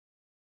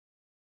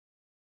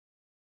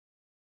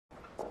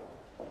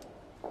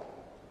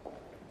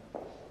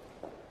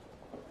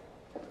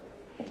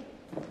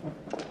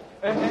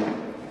哎，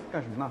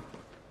干什么呢？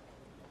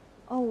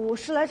哦，我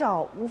是来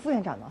找吴副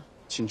院长的。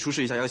请出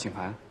示一下邀请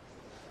函。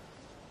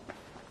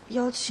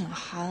邀请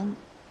函，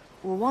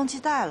我忘记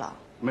带了。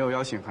没有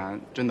邀请函，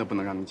真的不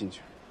能让您进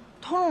去。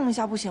通融一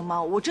下不行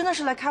吗？我真的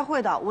是来开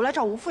会的，我来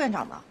找吴副院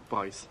长的。不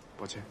好意思，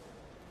抱歉。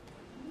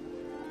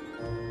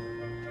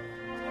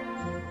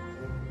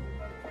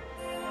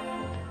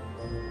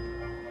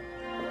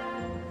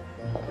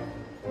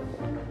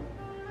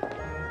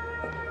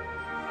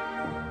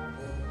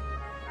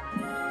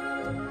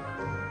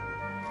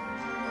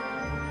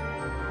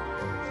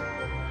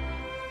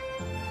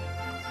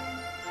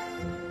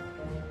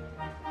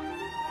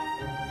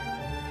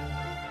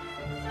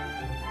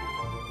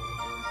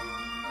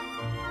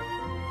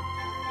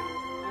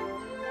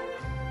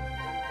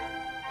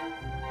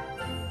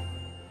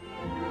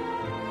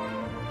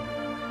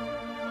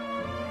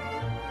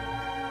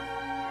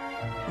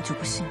我就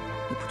不信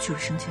你不去卫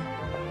生间。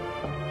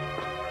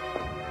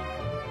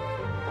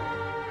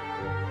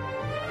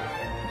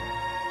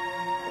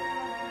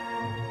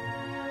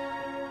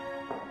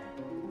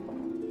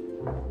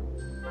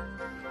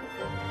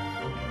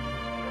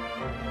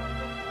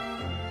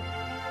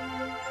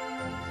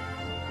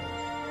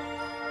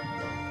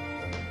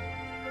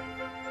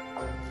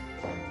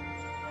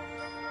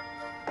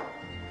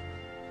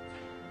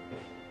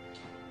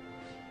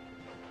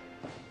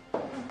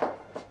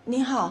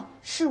您好，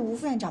是吴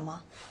副院长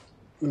吗？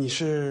你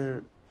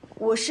是？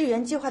我是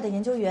原计划的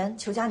研究员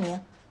裘佳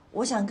宁，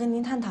我想跟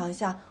您探讨一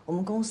下我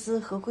们公司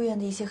和贵院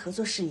的一些合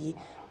作事宜，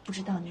不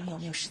知道您有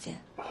没有时间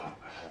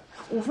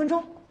？5分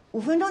钟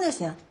，5分钟就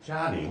行。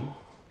佳宁，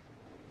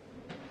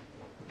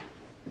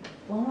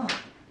王老，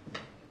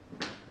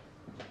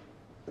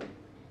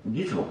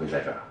你怎么会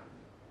在这儿？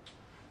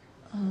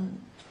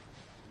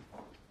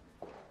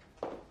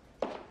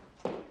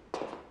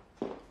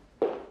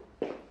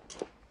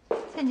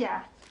倩姐，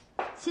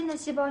新的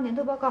细胞年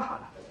度报告好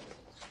了。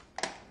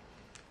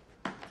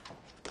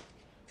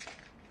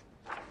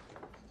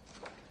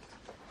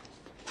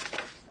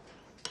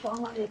王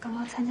老爷刚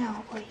刚参加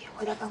完会议，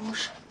回到办公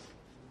室。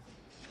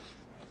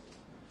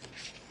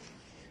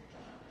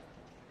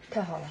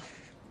太好了，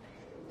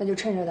那就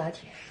趁热打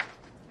铁，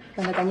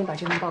让他赶紧把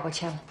这份报告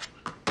签了。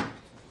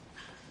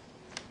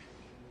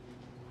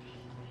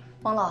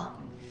王老，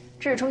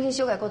这是重新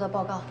修改过的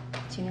报告，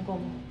请您过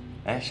目。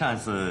哎，上一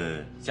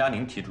次佳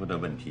宁提出的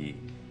问题，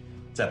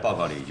在报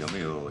告里有没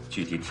有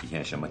具体体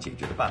现什么解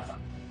决的办法？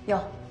有，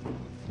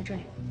在这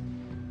里。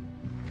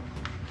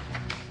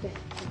对，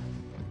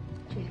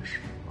这就是。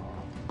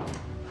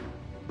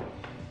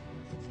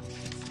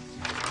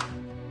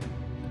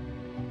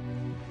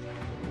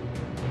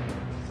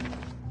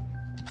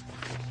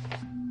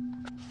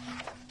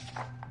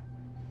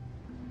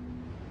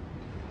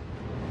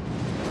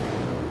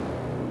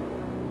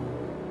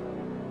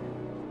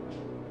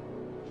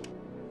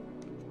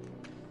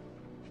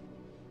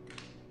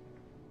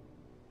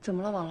怎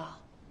么了，王老？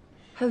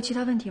还有其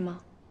他问题吗？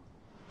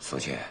苏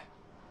倩，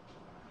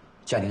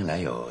佳宁来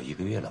有1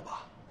个月了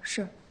吧？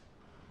是。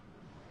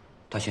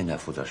他现在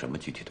负责什么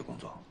具体的工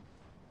作？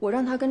我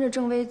让他跟着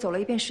郑薇走了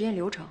一遍实验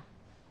流程。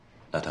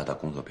那他的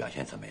工作表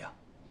现怎么样？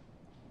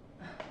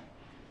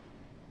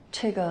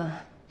这个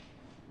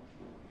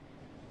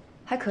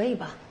还可以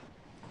吧。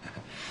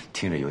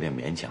听着有点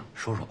勉强，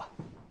说说吧。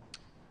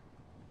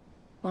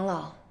王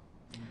老，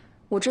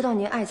我知道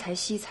您爱才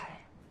惜才。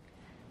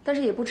但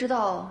是也不知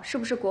道是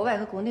不是国外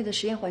和国内的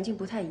实验环境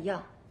不太一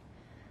样，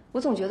我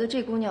总觉得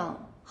这姑娘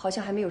好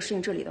像还没有适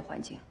应这里的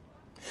环境。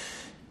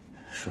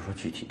说说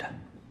具体的。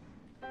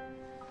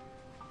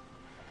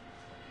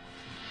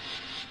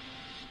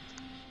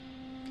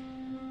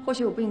或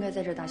许我不应该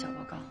在这打小报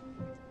告，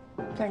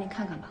但是您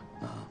看看吧。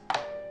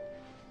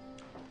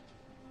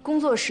工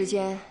作时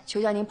间，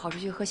裘佳宁跑出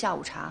去喝下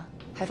午茶，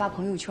还发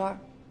朋友圈，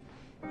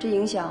这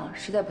影响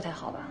实在不太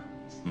好吧？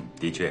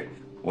的确。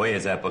我也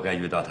在不该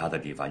遇到他的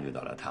地方遇到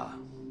了他。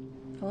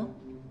哦，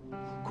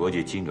国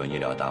际精准医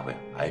疗大会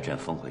癌症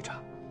峰会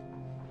场。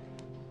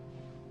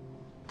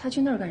他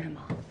去那儿干什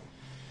么？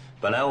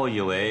本来我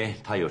以为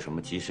他有什么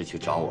急事去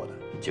找我的，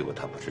结果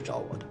他不是找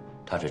我的，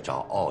他是找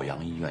奥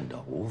阳医院的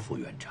吴副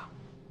院长。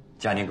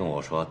佳宁跟我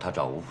说，他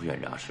找吴副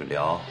院长是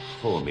聊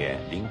后面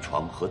临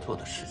床合作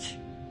的事情。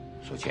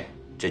苏倩，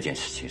这件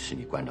事情是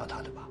你关照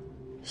他的吧？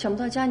想不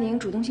到佳宁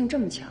主动性这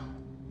么强，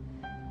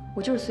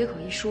我就是随口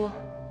一说。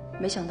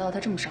没想到他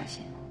这么上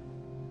心，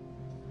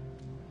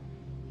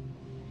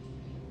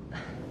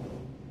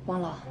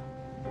王老，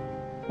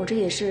我这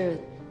也是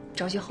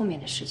着急后面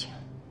的事情。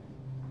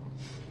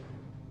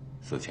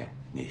苏倩，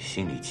你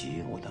心里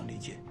急我能理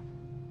解，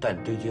但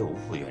对接吴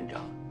副院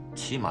长，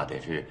起码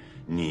得是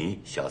你、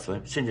小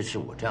孙，甚至是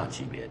我这样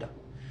级别的。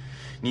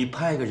你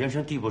派一个人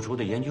生地不熟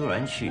的研究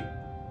员去，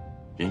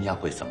人家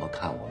会怎么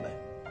看我们？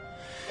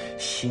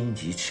心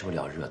急吃不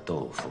了热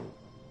豆腐。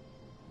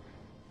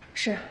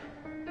是。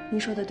您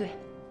说的对，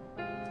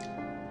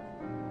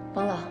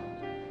王老，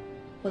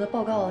我的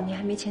报告您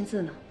还没签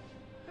字呢。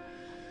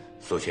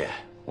苏倩，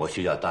我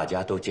需要大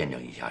家都见证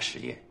一下实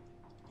验，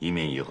以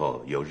免以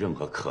后有任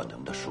何可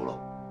能的疏漏。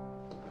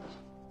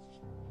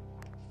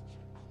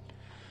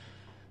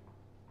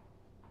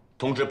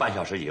通知半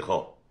小时以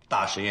后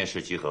大实验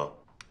室集合，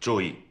注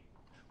意，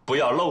不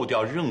要漏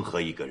掉任何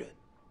一个人。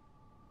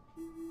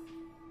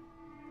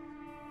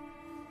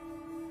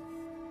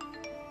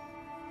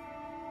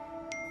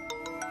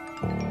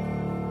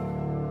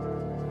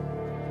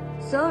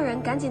所有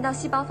人赶紧到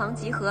细胞房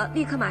集合，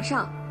立刻马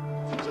上。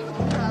这个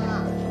突然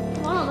了，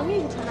王老的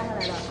秘书传达下来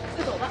的，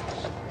快走吧。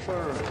是。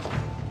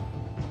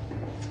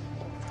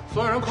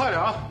所有人快点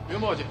啊，别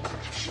磨叽。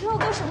石头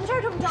哥，什么事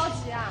儿这么着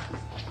急啊？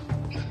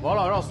王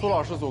老让苏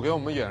老师组给我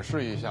们演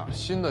示一下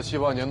新的细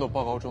胞年度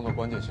报告中的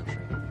关键性实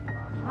验。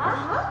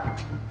啊？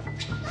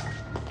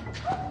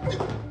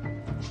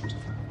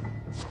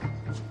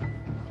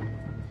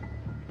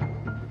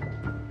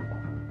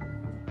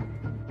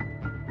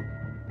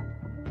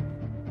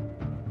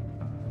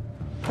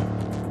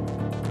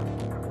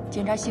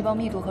检查细胞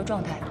密度和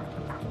状态。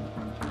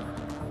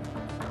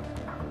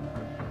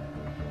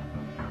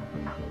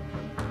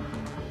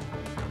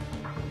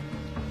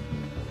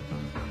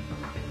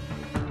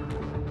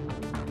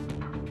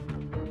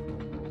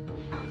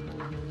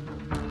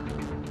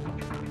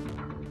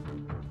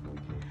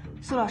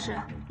苏老师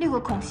，6个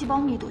孔细胞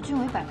密度均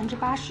为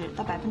80%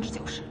到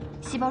90%，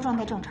细胞状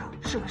态正常，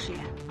适合实验。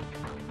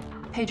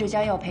配置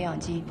加药培养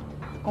基，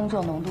工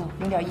作浓度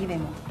0.1微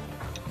摩。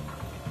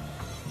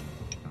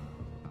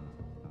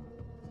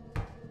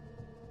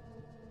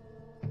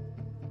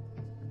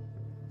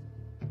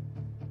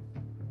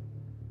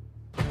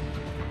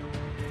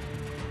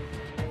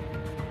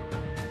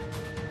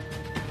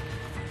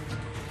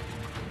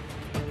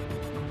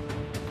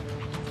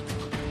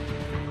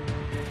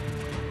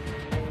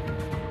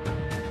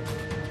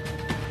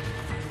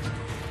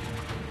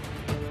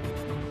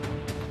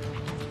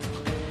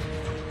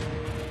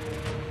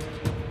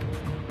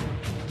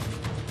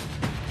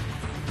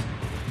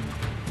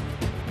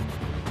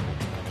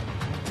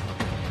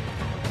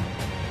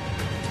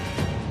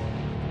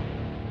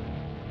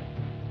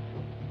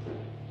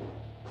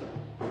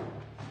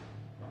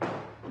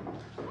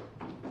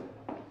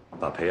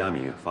把培养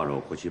皿放入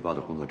活细胞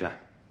的工作站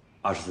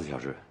，24小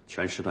时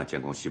全时段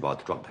监控细胞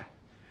的状态。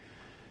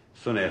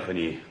孙磊和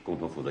你共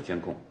同负责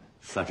监控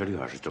，36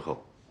小时之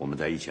后，我们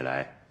再一起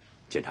来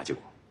检查结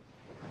果。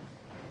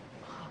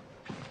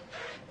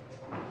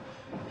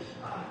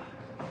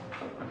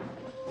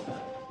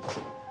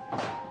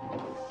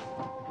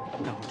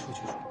带我出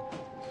去说。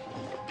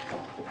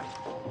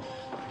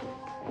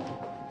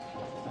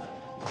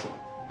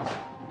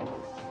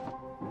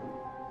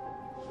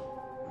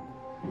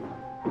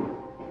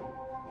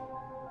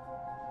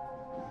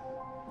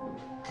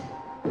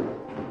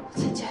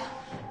倩姐，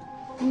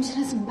我们现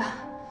在怎么办？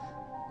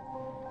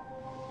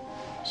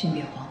先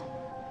别慌，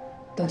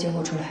到结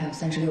果出来还有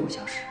36个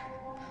小时，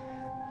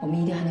我们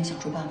一定还能想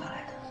出办法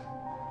来的。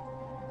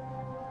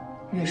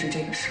越是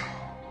这个时候，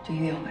就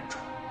越要稳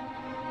重。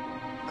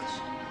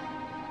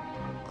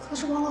可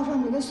是王老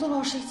让你跟孙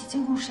老师一起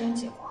监控实验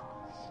结果，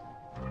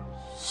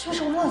这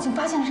是王老已经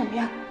发现了什么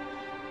呀？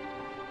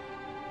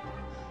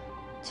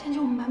倩姐，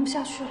我们瞒不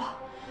下去了，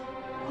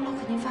王老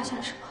肯定发现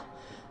了什么，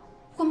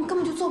我们根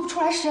本就做不出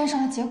来实验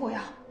上的结果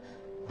呀。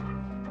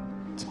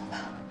怎么办？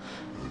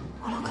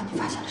王老肯定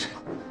发现了什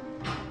么，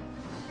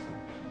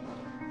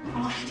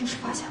王老一定是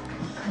发现了。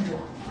看着我，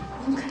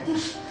我们肯定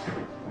是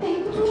哪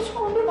一步做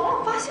错了，被王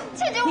老发现。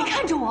倩姐，你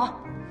看着我，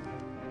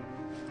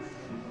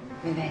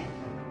薇薇，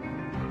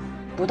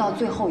不到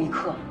最后一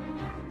刻，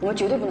我们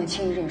绝对不能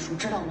轻易认输，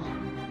知道吗？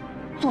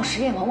做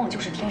实验往往就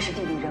是天时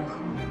地利人和。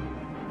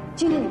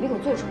今天你没有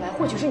做出来，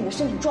或许是你的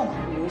身体状况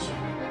不允许，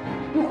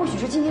又或许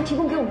是今天提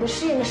供给我们的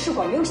试验的试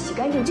管没有洗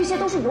干净，这些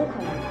都是有可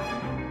能的。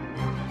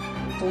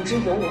总之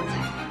有我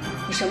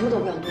在，你什么都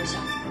不要多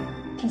想，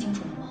听清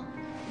楚了吗？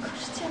可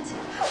是倩姐，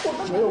我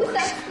们没有不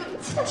在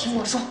可是，听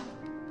我说。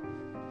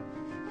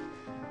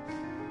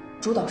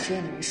主导实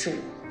验的人是我，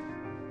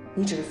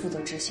你只是负责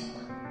执行的。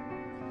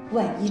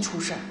万一出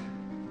事儿，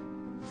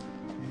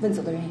问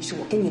责的人也是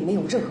我，跟你没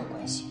有任何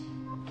关系，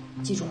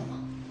记住了吗？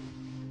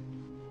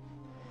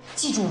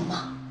记住了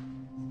吗？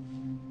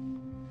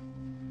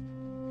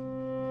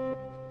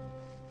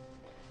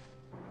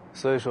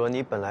所以说，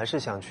你本来是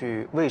想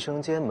去卫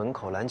生间门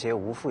口拦截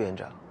吴副院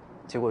长，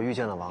结果遇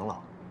见了王老。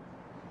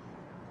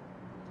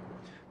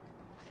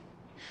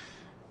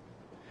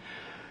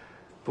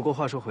不过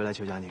话说回来，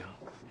裘佳宁，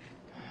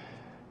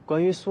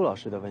关于苏老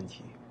师的问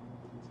题，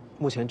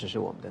目前只是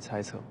我们的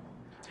猜测。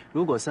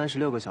如果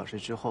36个小时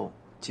之后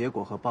结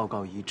果和报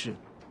告一致，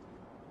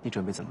你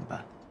准备怎么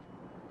办？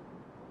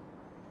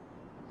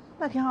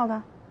那挺好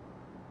的。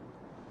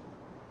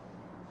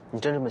你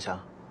真这么想？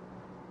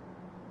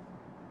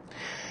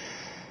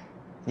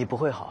你不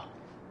会好。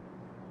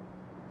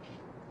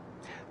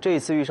这一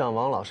次遇上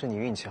王老是你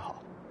运气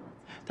好，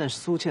但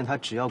苏倩她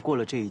只要过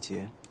了这一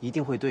劫，一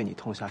定会对你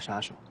痛下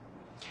杀手。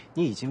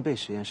你已经被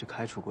实验室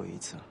开除过一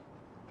次，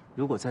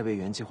如果再被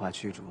原计划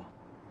驱逐，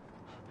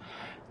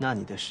那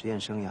你的实验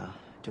生涯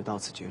就到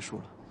此结束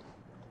了。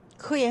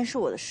科研是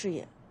我的事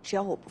业，只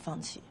要我不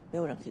放弃，没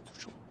有人可以阻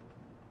止我。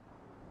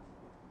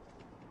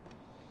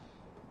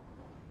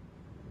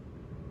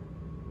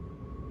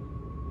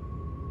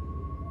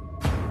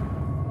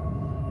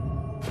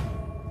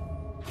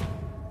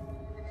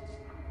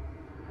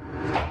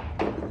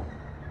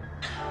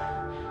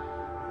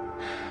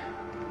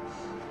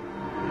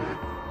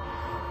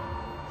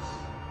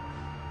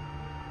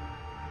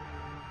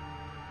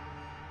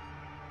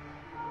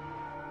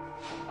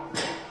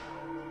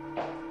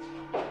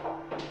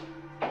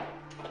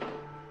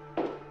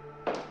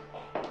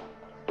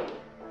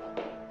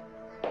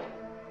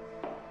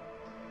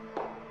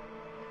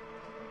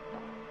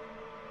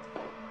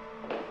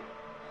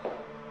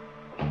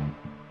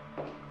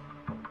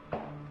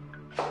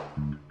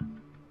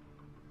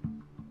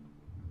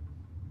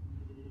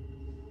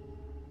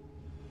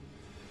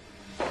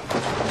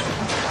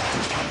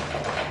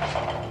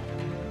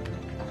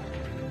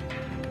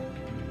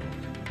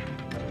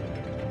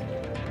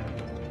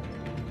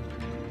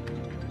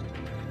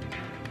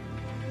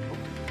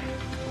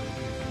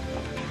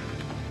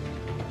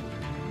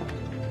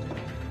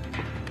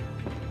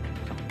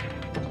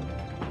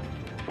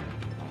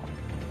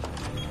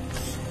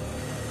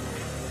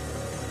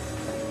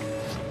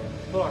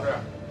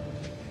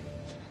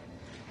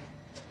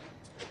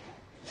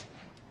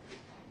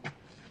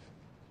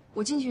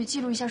我进去记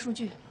录一下数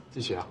据。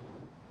一起啊。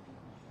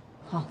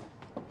好。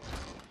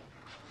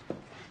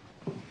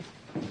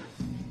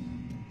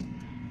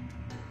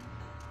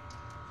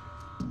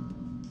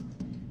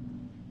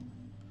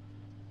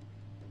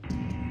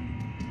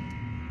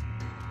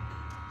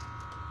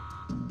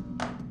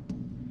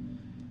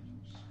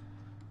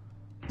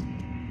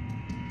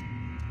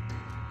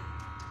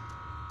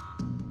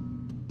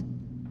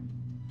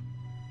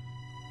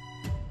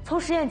从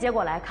实验结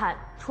果来看，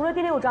除了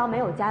第6章没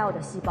有加药的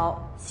细胞，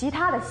其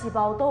他的细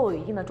胞都有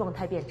一定的状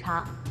态变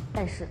差，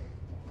但是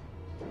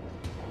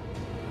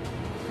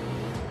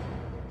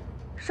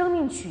生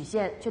命曲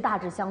线却大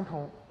致相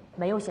同，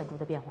没有显著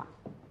的变化。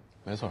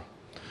没错，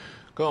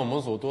跟我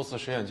们组多次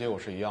实验结果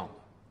是一样的。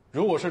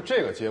如果是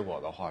这个结果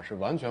的话，是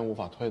完全无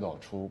法推导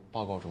出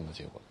报告中的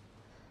结果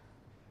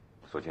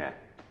的。苏倩，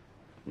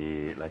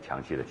你来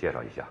详细的介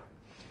绍一下。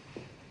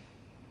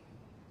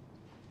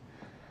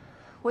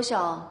我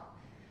想，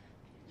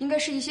应该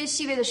是一些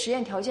细微的实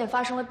验条件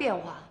发生了变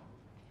化，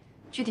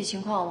具体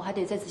情况我还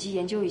得再仔细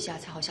研究一下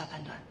才好下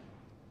判断。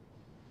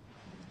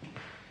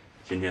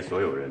今天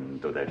所有人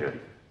都在这里，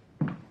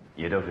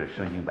也都是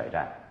身经百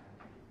战。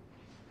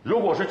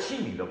如果是器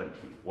皿的问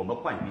题，我们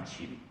换于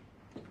器皿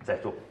再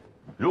做；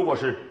如果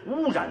是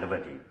污染的问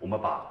题，我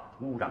们把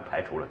污染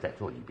排除了再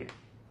做一遍，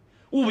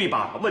务必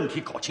把问题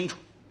搞清楚。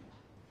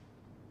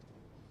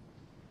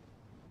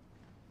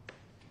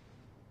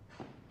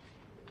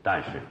但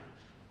是，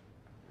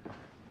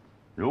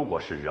如果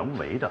是人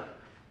为的，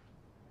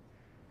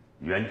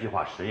原计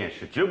划实验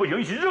室绝不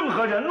允许任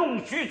何人弄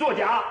虚作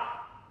假。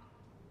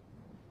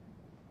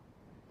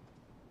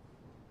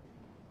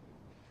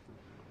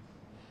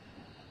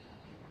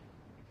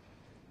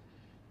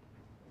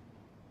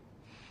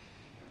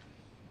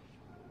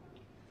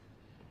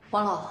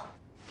王老，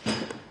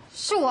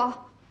是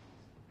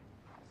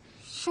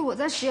我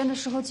在实验的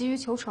时候急于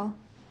求成，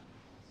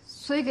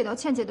所以给到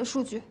倩姐的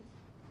数据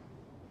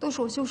都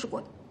是我修饰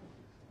过的。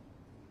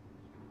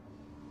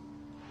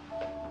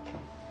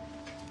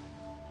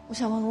我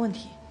想问个问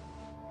题。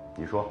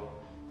你说。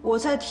我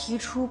在提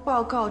出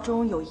报告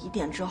中有疑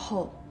点之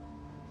后，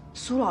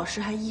苏老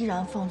师还依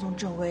然放纵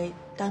郑薇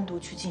单独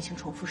去进行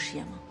重复实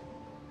验吗？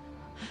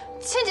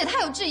倩姐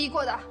她有质疑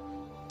过的，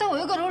但我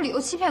用各种理由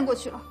欺骗过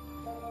去了。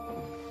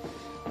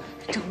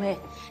郑薇，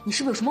你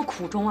是不是有什么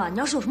苦衷啊？你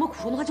要是有什么苦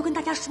衷的话，就跟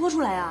大家说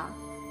出来啊！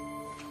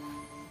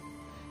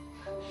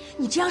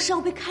你这样是要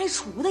被开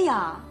除的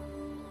呀！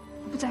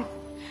我不在乎。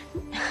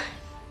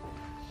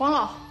王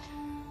老，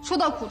说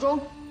到苦衷，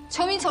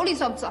求名求利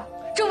算不算？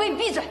郑薇，你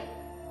闭嘴！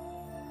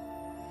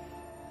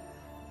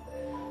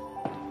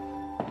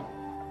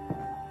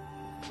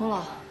王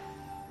老，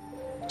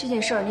这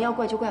件事儿您要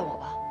怪就怪我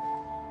吧，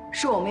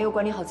是我没有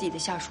管理好自己的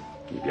下属。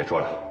你别说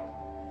了。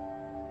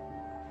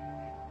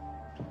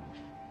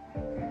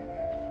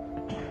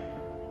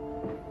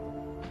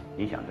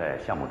你想在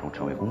项目中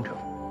成为功臣，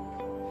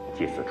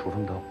借此出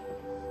风头？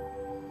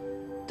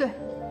对，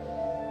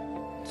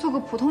做个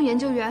普通研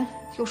究员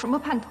有什么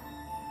盼头？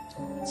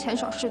钱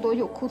少事多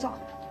又枯燥，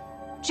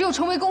只有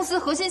成为公司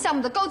核心项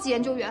目的高级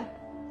研究员，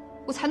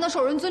我才能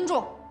受人尊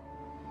重，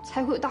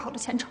才会有大好的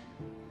前程。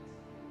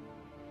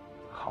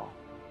好，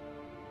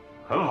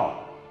很好。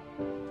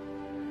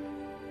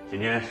今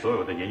天所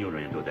有的研究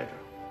人员都在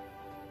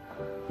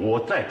这儿，我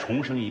再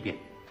重申一遍，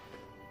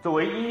作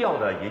为医药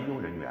的研究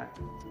人员，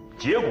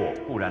结果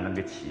固然能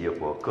给企业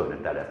或个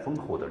人带来丰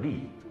厚的利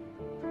益，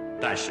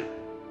但是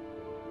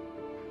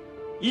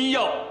医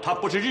药它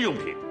不是日用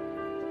品，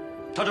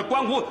它是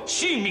关乎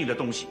性命的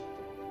东西。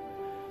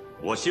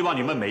我希望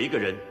你们每一个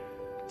人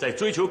在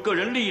追求个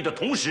人利益的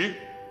同时，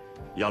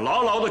要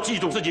牢牢地记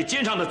住自己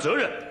肩上的责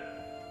任。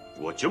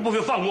我绝不会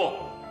放过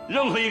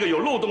任何一个有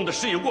漏洞的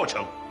试验过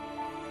程，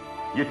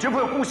也绝不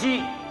会姑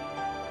息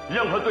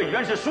任何对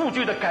原始数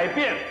据的改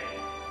变、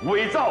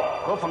伪造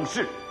和讽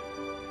刺。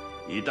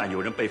一旦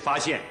有人被发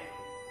现，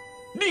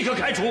立刻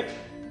开除，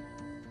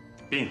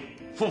并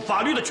负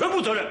法律的全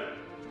部责任。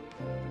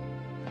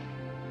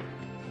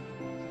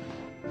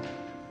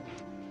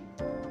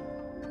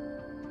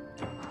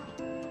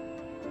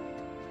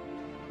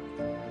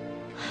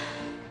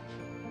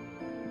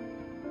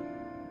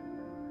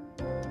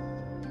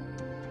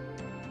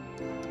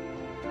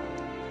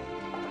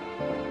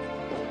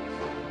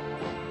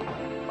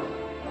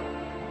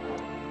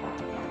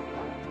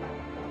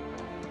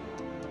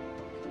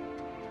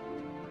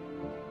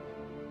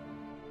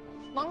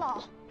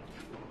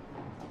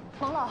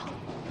王老，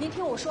您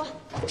听我说，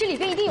这里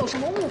边一定有什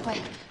么误会。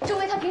郑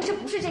薇她平时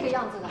不是这个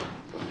样子的，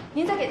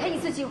您再给她一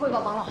次机会吧，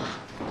王老。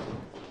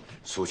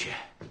苏倩，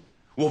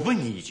我问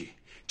你一句，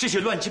这些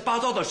乱七八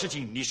糟的事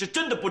情，你是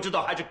真的不知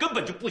道，还是根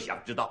本就不想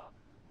知道？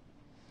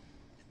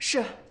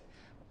是，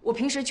我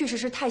平时确实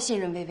是太信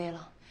任薇薇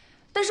了，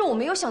但是我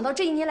没有想到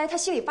这1年来她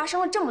心里发生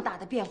了这么大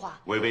的变化。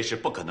薇薇是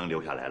不可能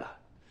留下来了，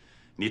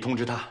你通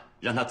知她，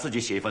让她自己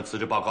写一份辞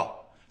职报告，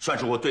算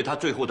是我对她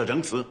最后的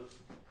仁慈。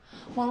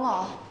王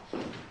老，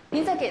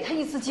您再给她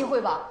一次机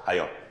会吧。还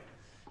有，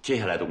接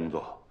下来的工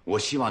作，我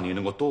希望你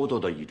能够多多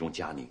的倚重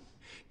佳宁。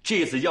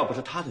这次要不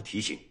是她的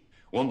提醒，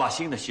我们把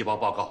新的细胞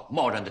报告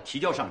贸然的提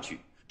交上去，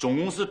总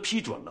公司批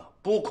准了，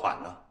拨款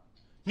了，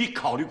你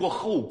考虑过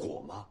后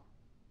果吗？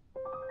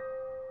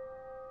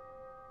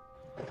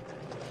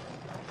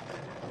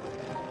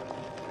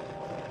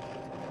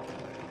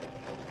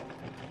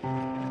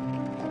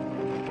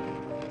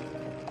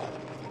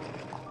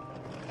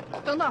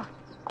等等，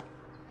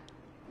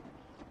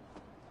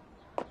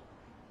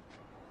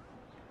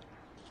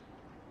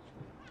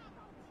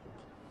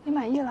你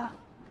满意了？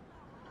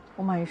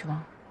我满意什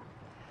么？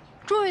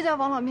终于在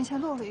王老面前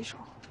露了一手，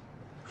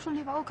顺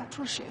利把我赶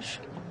出了实验室。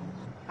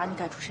把你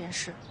赶出实验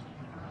室？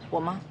我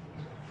吗？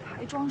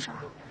还装傻？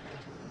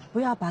不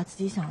要把自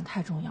己想得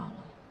太重要了。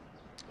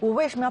我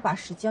为什么要把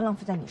时间浪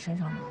费在你身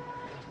上呢？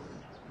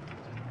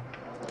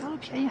得了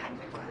便宜还没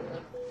关。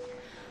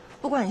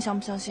不管你相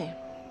不相信，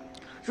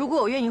如果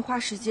我愿意花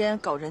时间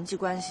搞人际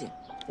关系，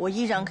我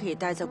依然可以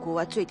待在国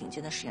外最顶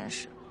尖的实验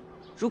室。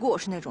如果我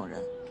是那种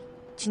人，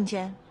今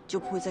天就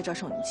不会在这儿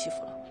受你欺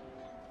负了。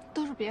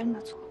都是别人的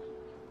错，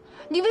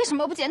你为什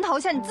么不检讨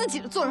一下你自己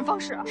的做人方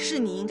式啊？是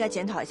你应该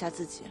检讨一下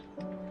自己。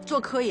做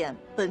科研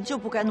本就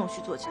不该弄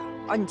虚作假，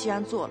而你既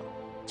然做了，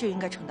就应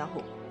该承担后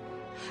果。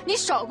你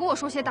少跟我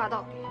说些大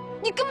道理，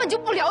你根本就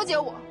不了解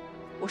我。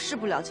我是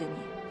不了解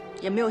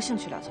你，也没有兴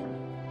趣了解你。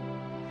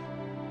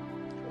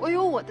我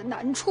有我的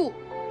难处。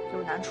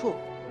有难处？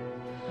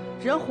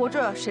人活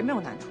着谁没有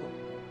难处？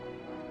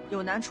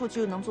有难处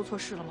就能做错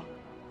事了吗？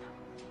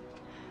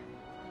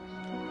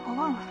我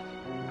忘了，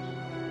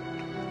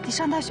你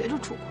上大学就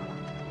出国了，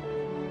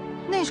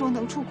那时候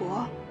能出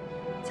国，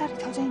家里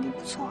条件一定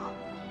不错啊。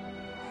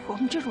我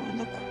们这种人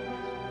的苦，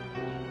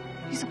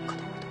你怎么可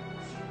能不懂？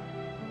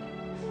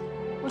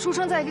我出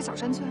生在一个小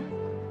山村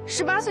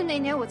，18岁那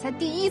年我才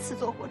第一次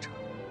坐火车，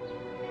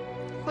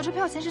火车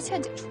票钱是倩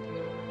姐出的。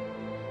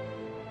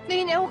那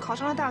一年我考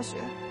上了大学，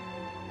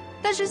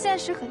但是现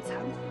实很残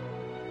酷，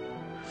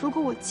如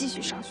果我继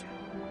续上学，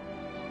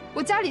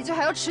我家里就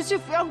还要持续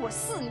抚养我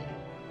4年，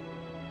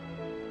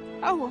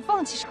而我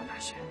放弃上大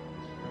学，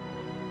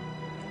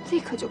立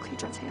刻就可以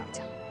赚钱养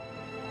家。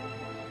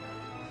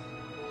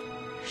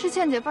是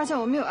倩姐发现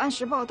我没有按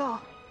时报到，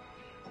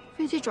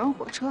飞机转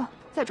火车，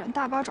再转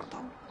大巴找到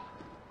我，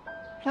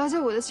了解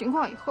我的情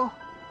况以后，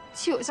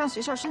替我向学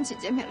校申请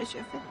减免了学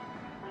费，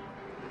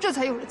这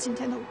才有了今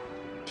天的我。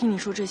听你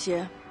说这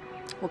些，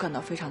我感到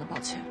非常的抱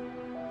歉，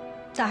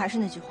但还是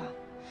那句话，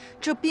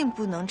这并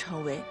不能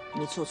成为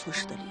你做错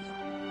事的理由。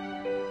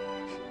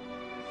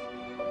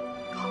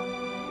好，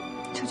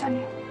裘佳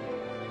宁，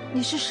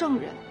你是圣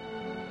人，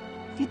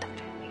你等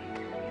着。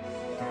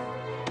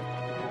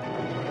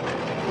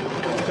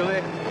陈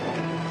威，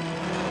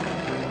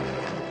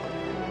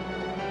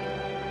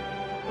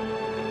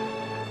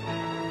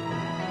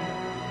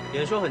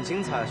演说很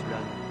精彩啊，徐然。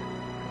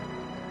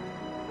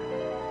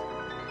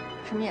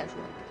什么演说？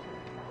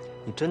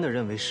你真的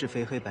认为是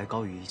非黑白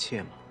高于一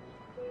切吗？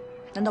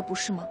难道不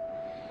是吗？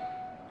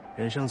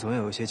人生总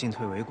有一些进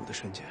退维谷的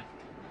瞬间，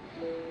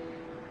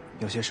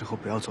有些时候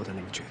不要做的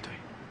那么绝对。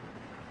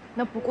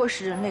那不过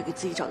是人类给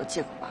自己找的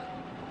借口吧。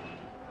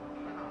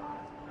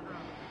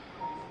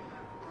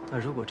那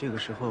如果这个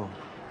时候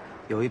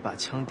有一把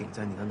枪顶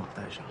在你的脑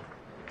袋上，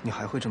你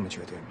还会这么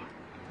绝对吗？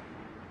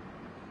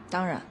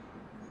当然。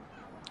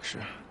是，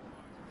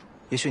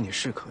也许你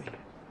是可以，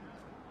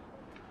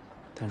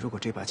但如果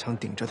这把枪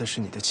顶着的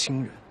是你的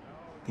亲人，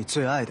你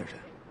最爱的人，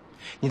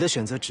你的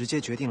选择直接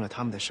决定了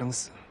他们的生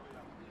死，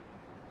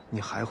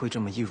你还会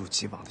这么一如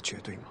既往的绝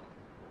对吗？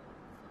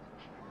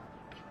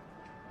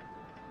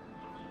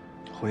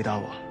回答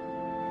我。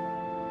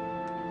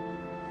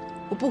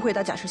我不回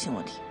答假设性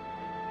问题。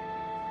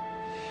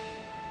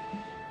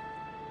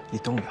你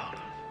动摇了，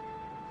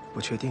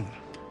不确定了，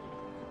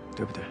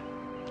对不对？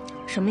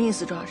什么意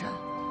思，周小山？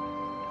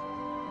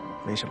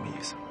没什么意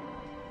思。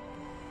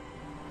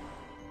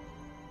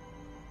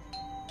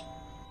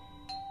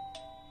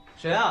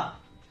谁啊？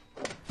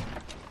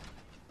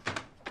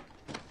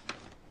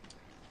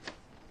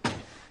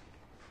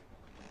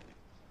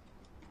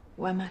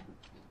外卖。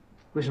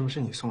为什么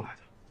是你送来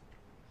的？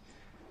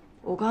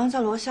我刚刚在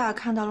楼下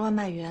看到了外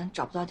卖员，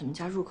找不到你们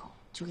家入口，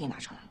就给你拿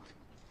上来了。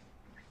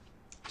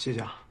谢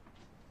谢啊，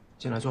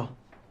进来坐。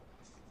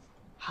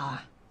好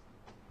啊。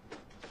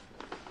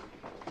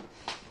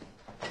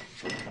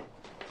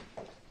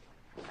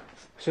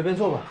随便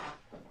坐吧。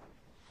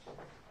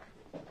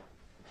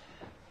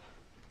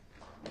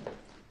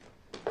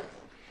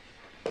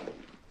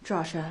周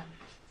小山，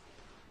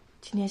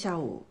今天下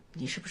午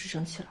你是不是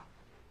生气了？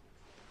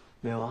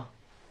没有啊。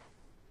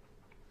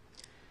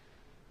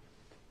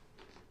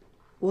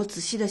我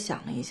仔细的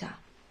想了一下，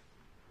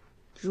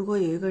如果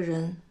有一个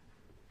人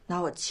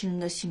拿我亲人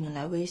的性命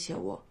来威胁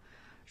我，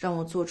让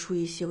我做出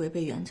一些违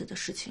背原则的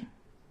事情，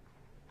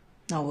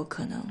那我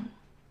可能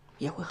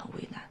也会很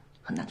为难，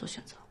很难做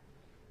选择。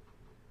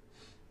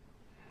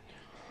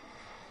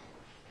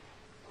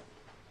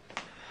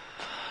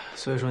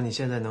所以说你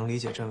现在能理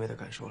解郑薇的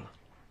感受了？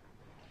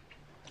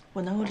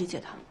我能够理解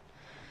他，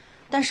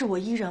但是我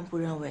依然不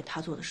认为他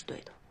做的是对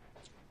的。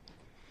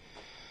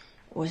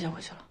我先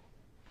回去了。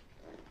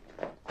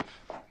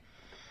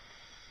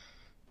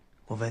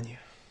我问你，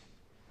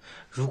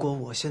如果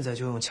我现在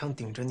就用枪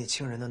顶着你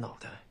亲人的脑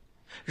袋，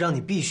让你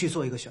必须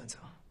做一个选择，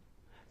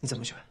你怎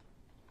么选？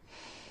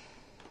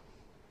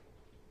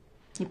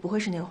你不会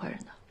是那个坏人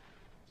的。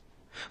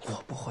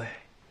我不会。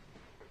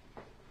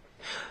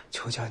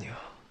裘佳宁，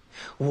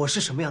我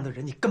是什么样的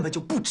人，你根本就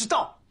不知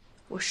道。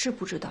我是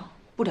不知道，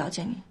不了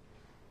解你，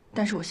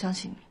但是我相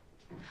信你，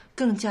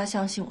更加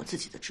相信我自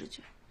己的直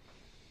觉。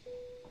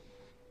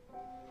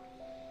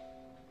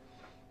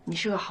你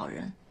是个好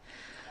人，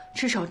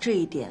至少这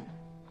一点，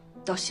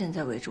到现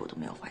在为止我都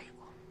没有怀疑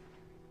过。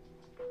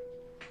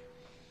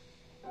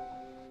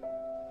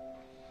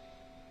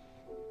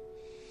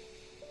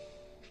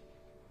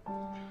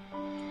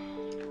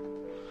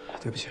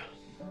对不起，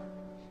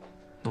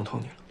弄痛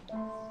你了。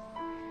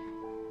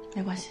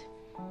没关系。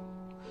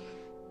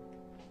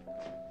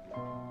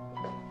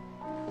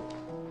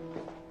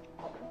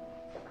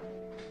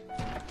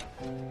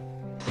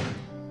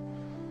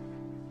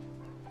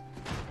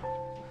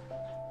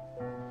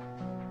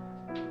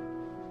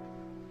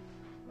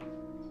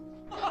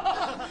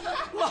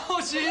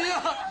老秦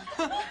呀，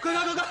快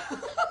看快看！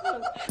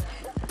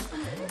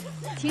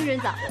情人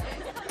早。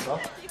走。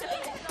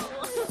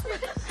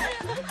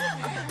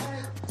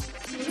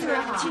秦主任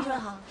好。秦主任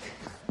好。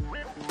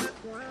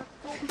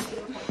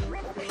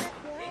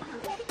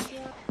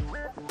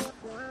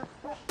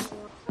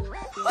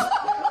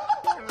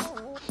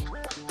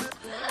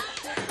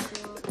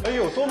哎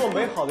呦，多么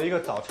美好的一个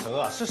早晨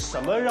啊！是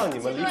什么让你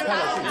们离开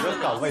了自己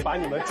的岗位，把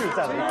你们聚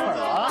在了一块儿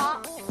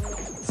啊？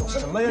走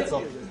什么呀？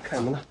走，看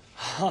什么呢？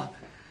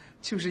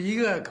就是一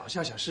个搞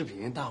笑小视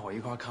频，大伙一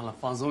块看了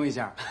放松一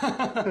下。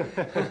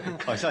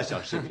搞笑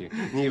小视频，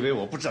你以为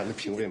我不知道你的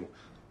品味吗？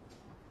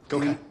给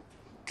我看，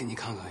给你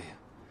看可以，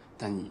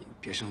但你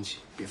别生气，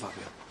别发飙。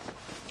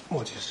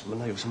墨迹是什么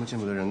呢？有什么见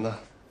不得人的？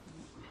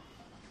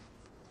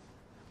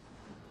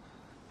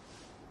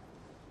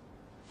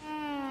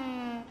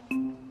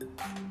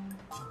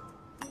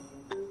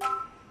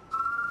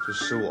这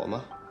是我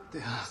吗？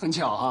对啊，很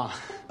巧啊。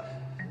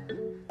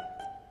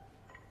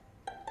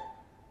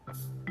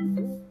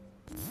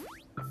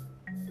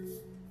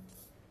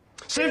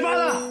谁发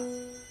的？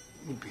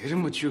你别这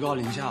么居高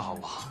临下好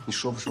不好？你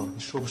说不说？你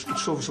说不说？你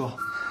说不说？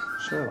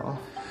说了啊！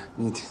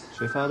你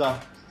谁发的？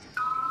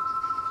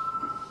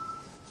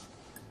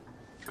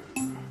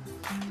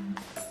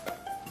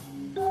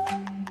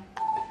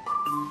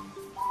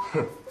哼，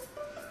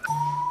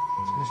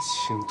真是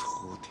轻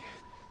徒弟。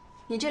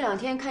你这2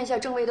天看一下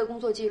郑薇的工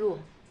作记录，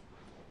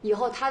以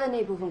后她的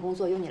那部分工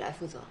作由你来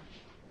负责。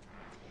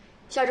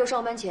下周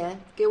上班前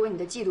给我你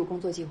的季度工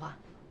作计划。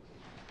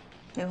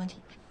没问题。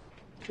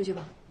出去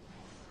吧。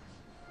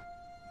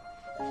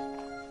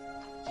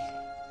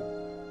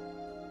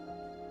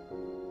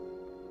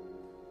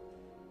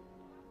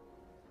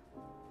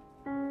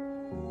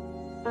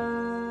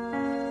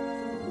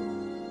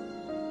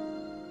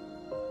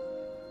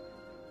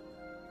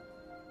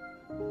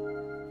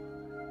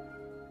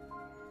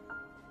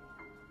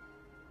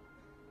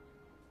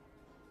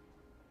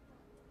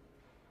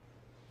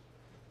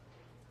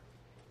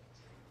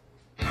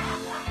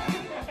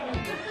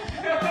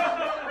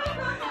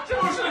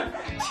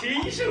秦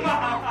医生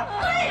啊！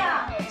对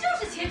呀，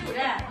就是秦主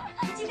任。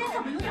今天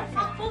怎么有点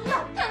发疯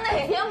了？他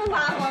哪天不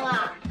发疯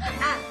啊？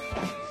哎，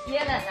爷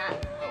爷奶奶，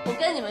我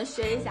跟你们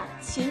学一下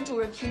秦主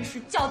任平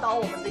时教导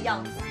我们的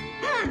样子。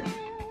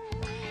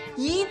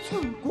一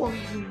寸光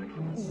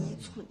阴一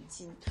寸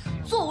金。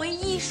作为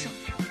医生，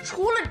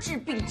除了治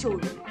病救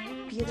人，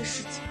别的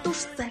事情都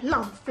是在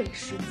浪费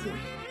时间，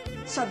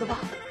晓得吧？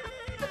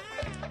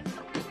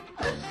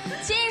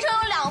秦医生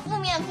有2副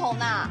面孔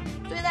呢，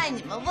对待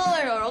你们温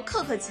温柔柔、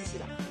客客气气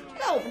的，对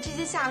待我们这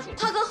些下属，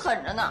他可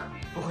狠着呢。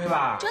不会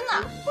吧？真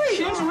的，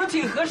秦主任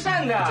挺和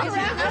善的，挺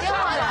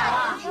好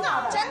的，挺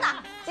好的，真的。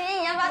姐姐，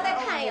你要不要再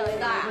看有一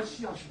段？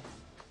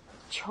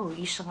裘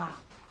医生啊，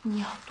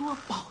你要多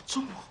保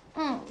重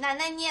哦。奶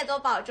奶你也多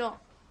保重。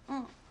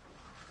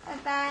拜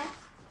拜。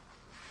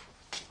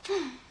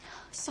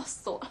笑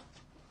死我了。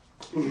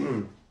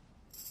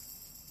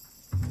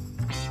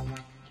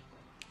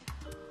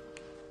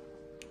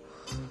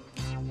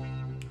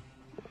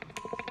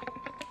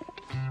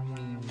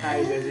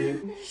太开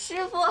心。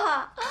师傅，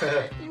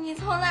你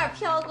从哪儿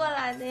飘过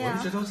来的呀？我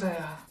一直都在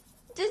啊。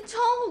这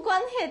窗户关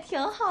的也挺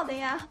好的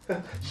呀。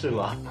是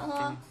吗？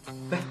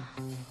来，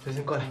小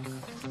心过来。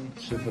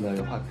师傅呢，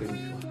有话跟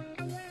你说。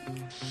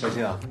小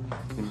新啊，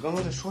你们刚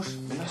刚在说什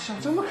么呀？笑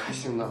这么开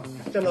心呢？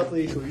站到自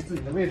己属于自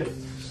己的位置。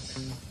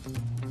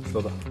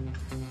说吧。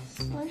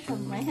说什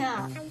么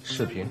呀？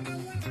视频。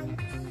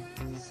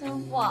师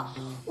傅，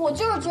我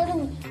就是觉得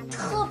你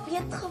特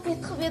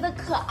别的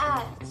可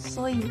爱，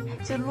所以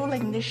就录了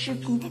你的视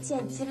频，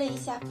剪辑了一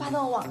下，发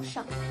到网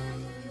上。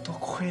多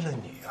亏了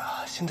你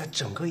啊！现在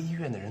整个医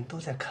院的人都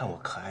在看我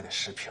可爱的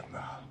视频呢。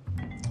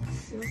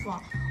师傅，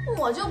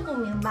我就不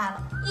明白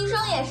了，医生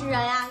也是人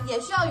呀，也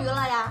需要娱乐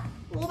呀。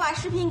我把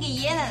视频给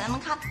爷爷奶奶们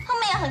看，他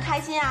们也很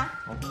开心啊。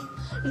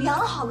良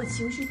好的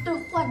情绪对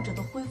患者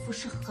的恢复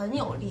是很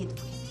有利的。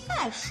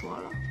再说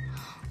了，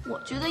我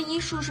觉得医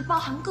术是包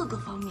含各个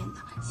方面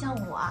的，像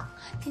我啊，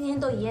天天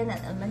逗爷爷奶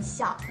奶们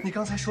笑。你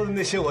刚才说的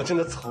那些，我真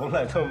的从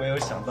来都没有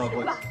想到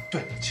过。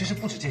对，其实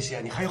不止这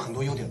些，你还有很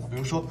多优点的，比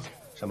如说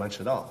上班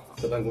迟到，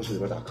在办公室里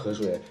边打瞌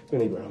睡，病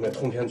历本上面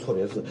通篇错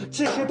别字，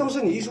这些都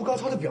是你艺术高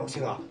超的表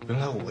现啊！原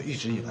来我一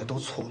直以来都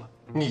错了，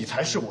你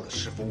才是我的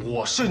师傅，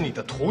我是你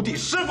的徒弟，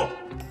师傅，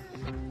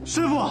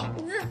师傅。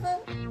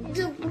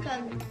这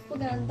不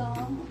敢当。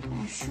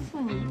哎，师傅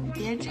你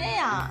别这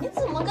样，你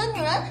怎么跟女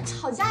人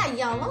吵架一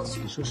样？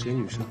你说谁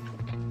女生？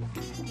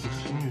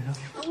谁女生？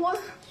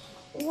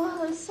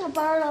我下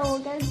班了，我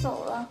该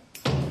走了。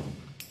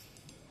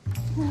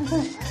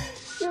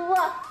师傅，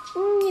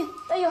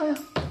哎呦，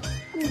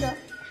那个，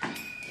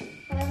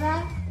拜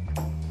拜。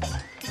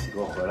你给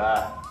我回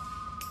来！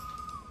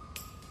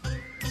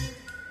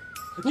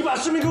你把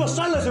视频给我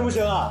删了行不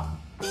行啊？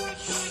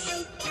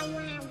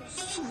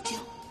肃静。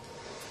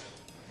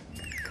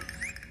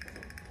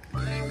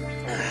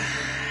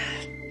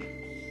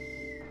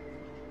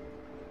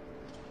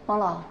王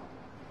老，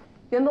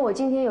原本我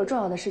今天有重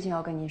要的事情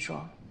要跟您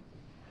说，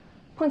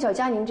碰巧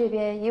佳宁这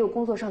边也有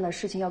工作上的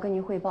事情要跟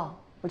您汇报，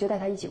我就带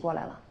她一起过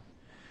来了。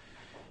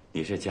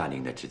你是佳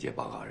宁的直接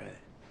报告人，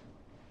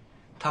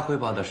他汇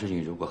报的事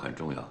情如果很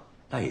重要，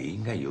那也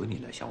应该由你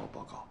来向我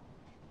报告。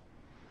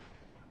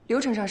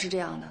流程上是这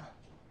样的，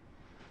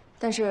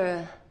但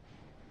是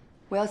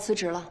我要辞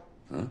职了。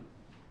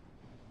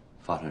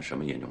发生什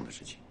么严重的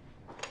事情？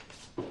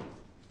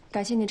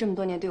感谢您这么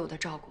多年对我的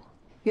照顾，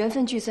缘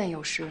分聚散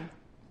有时，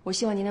我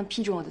希望您能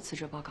批准我的辞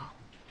职报告。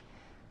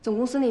总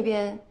公司那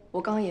边，我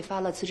刚刚也发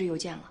了辞职邮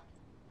件了。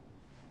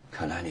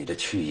看来你的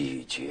去意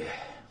已决，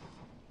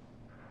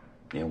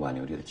连挽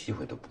留你的机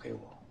会都不给我。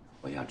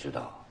我想知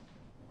道，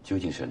究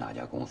竟是哪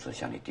家公司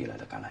向你递来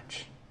的橄榄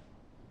枝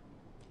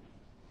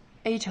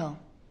 ？A 城，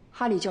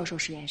哈里教授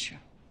实验室。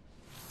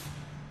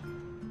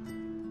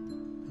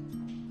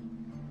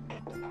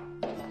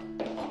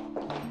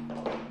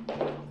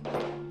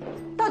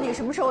到底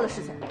什么时候的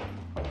事情？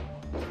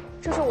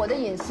这是我的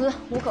隐私，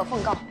无可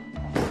奉告。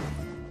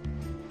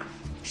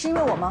是因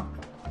为我吗？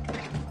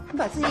你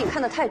把自己也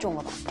看得太重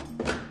了吧？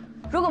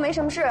如果没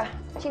什么事，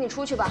请你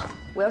出去吧，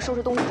我要收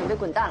拾东西准备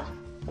滚蛋了。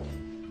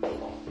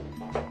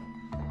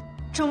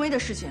郑薇的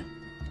事情，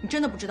你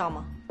真的不知道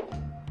吗？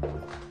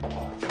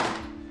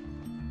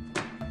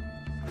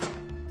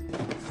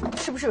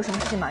是不是有什么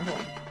事情瞒着我？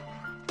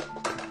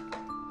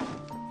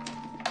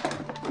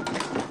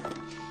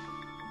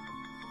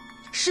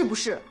是不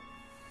是？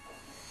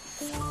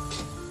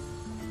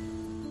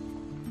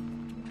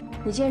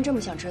你既然这么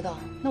想知道，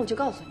那我就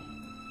告诉你，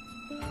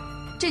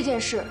这件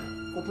事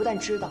我不但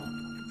知道，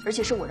而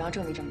且是我让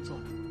郑薇这么做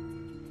的。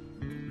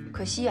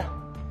可惜呀，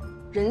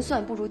人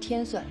算不如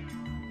天算，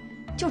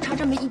就差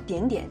这么一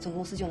点点，总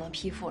公司就能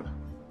批复了。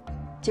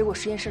结果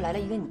实验室来了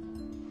一个你。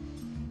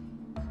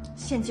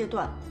现阶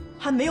段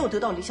还没有得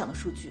到理想的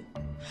数据，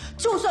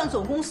就算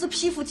总公司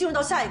批复进入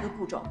到下一个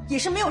步骤，也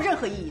是没有任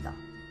何意义的。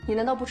你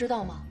难道不知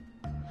道吗？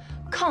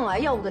抗癌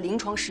药物的临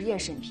床实验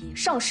审批、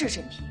上市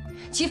审批，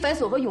其繁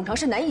琐和冗长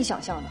是难以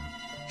想象的。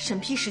审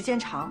批时间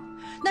长，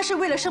那是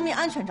为了生命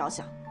安全着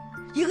想。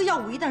一个药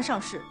物一旦上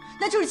市，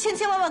那就是千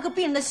千万万个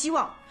病人的希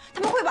望，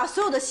他们会把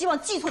所有的希望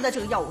寄托在这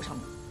个药物上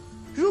面。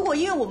如果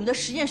因为我们的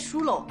实验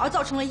疏漏而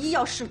造成了医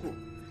药事故，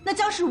那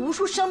将是无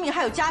数生命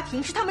还有家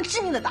庭是他们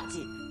致命的打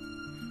击。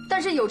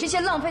但是有这些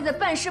浪费在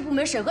办事部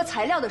门审核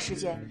材料的时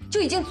间，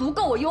就已经足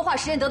够我优化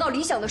实验得到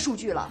理想的数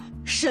据了。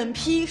审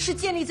批是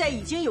建立在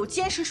已经有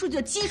坚实数据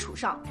的基础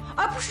上，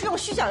而不是用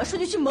虚假的数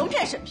据去蒙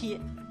骗审批。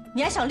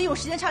你还想利用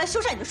时间差来修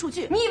缮你的数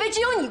据？你以为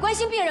只有你关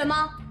心病人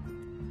吗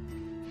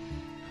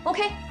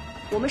 ？OK，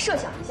 我们设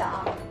想一下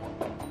啊，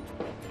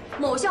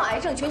某项癌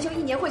症全球1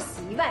年会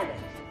死1万人，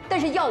但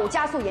是药物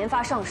加速研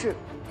发上市，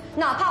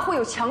哪怕会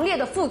有强烈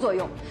的副作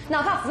用，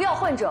哪怕服药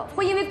患者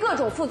会因为各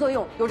种副作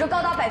用有着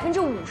高达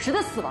50%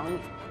的死亡率，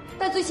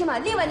但最起码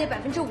另外那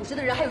50%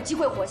的人还有机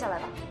会活下来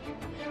吧。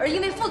而因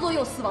为副作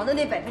用死亡的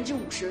那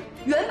50%，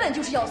原本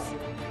就是要死，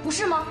不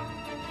是吗？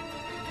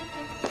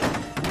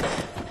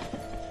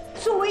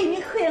作为一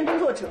名科研工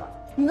作者，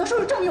你能说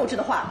出这么幼稚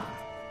的话？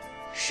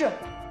是，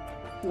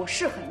我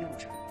是很幼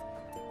稚。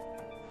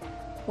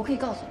我可以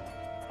告诉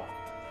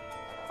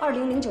你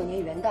，2009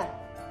年元旦，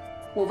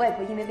我外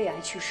婆因为胃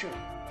癌去世了，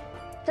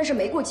但是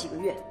没过几个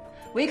月，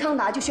维康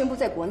达就宣布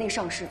在国内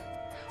上市，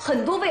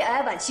很多胃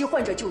癌晚期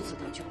患者就此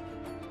得救。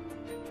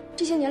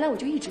这些年来，我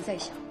就一直在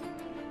想，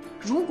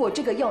如果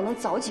这个药能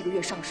早几个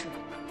月上市，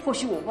或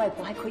许我外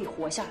婆还可以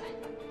活下来，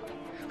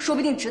说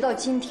不定直到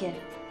今天，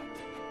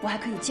我还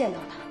可以见到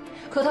她，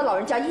和她老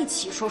人家一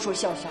起说说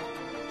笑笑。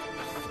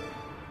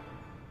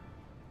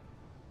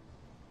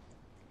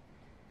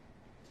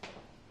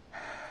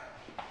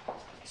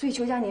所以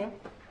裘佳宁，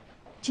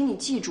请你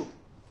记住，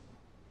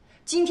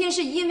今天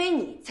是因为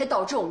你才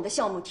导致我们的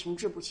项目停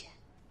滞不前。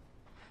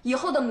以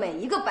后的每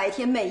一个白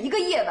天，每一个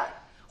夜晚，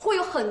会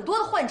有很多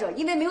的患者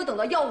因为没有等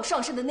到药物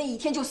上市的那一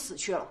天就死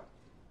去了，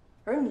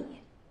而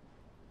你，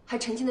还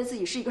沉浸在自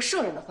己是一个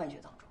圣人的幻觉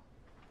当中。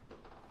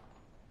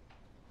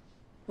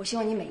我希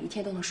望你每一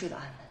天都能睡得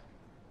安稳。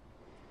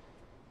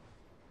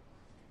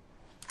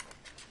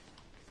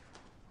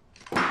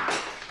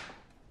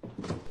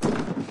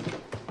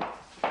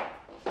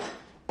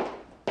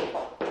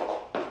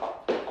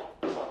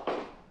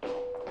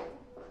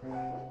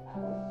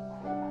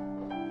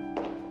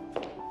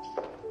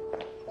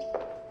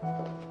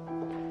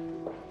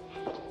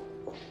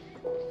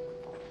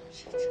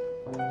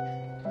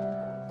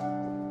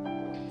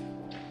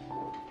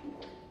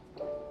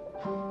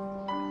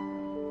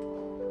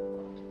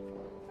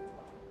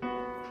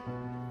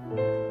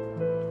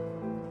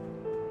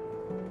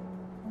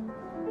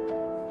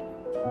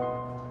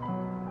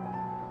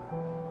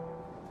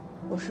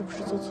我是不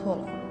是做错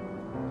了？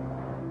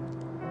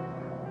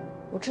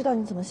我知道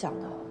你怎么想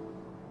的，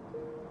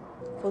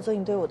否则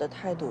你对我的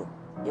态度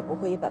也不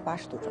会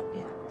180度转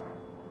变。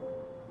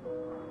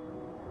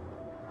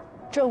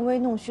郑微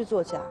弄虚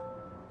作假，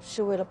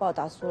是为了报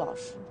答苏老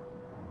师；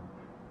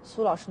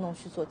苏老师弄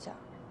虚作假，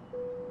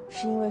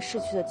是因为逝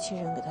去的亲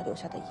人给他留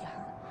下的遗憾。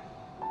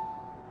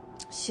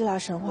希腊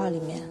神话里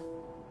面，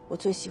我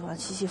最喜欢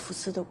西西弗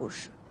斯的故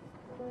事。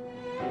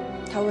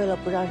他为了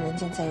不让人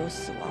间再有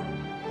死亡，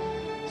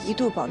一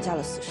度绑架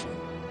了死神。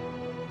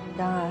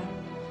然而，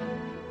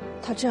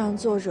他这样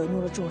做惹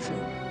怒了众神，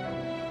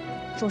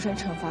众神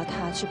惩罚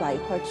他去把一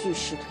块巨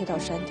石推到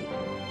山顶，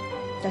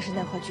但是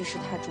那块巨石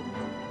太重了，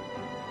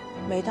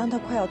每当他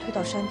快要推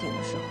到山顶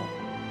的时候，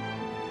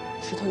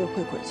石头又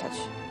会滚下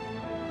去，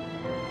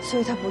所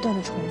以他不断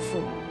的重复，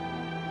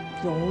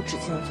永无止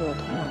境的做了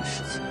同样的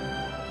事情。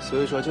所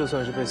以说，就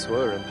算是被所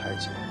有人排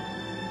挤，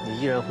你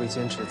依然会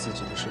坚持自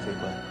己的是非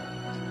观。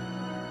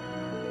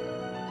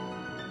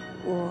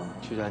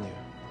曲佳宁，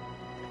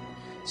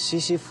西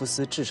西弗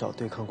斯至少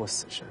对抗过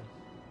死神，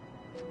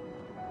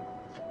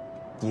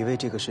你为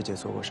这个世界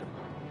做过什么？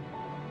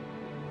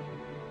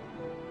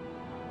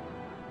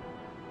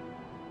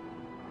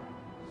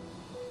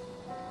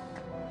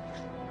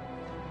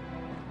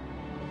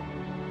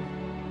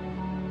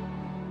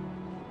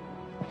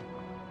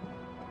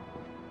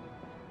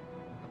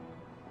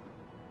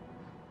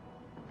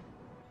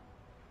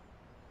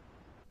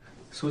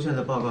苏倩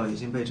的报告已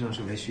经被证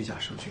实为虚假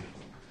数据，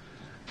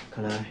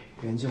看来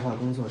原计划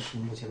工作室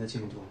目前的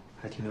进度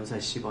还停留在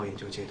细胞研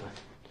究阶段。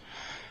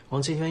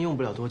王继天用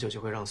不了多久就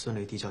会让孙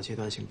磊递交阶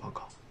段性报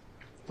告，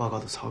报告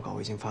的草稿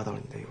我已经发到了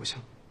你的邮箱。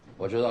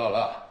我知道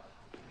了，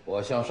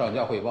我向上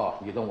家汇报，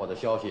你等我的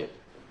消息。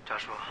扎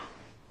叔，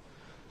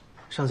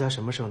上家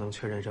什么时候能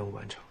确认任务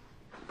完成？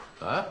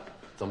啊？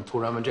怎么突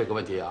然问这个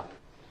问题啊？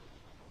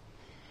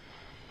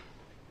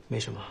没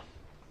什么，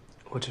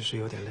我只是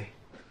有点累。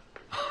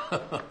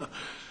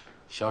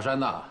小山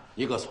呐，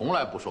一个从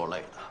来不说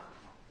累的。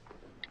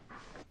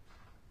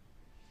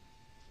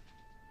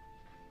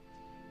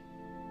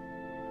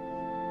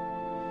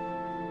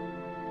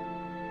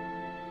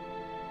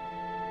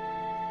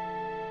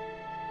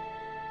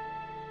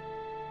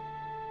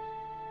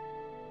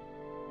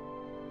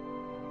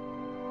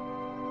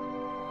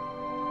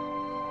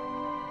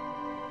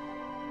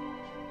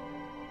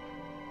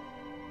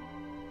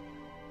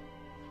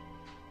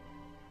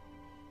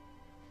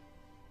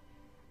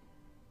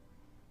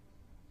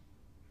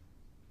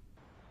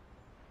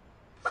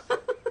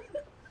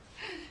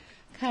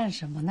看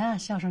什么呢？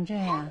笑成这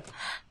样。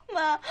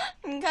妈，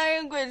你看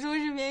这鬼畜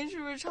视频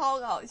是不是超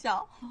搞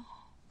笑？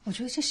我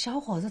觉得这小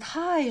伙子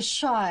太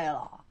帅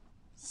了。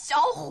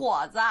小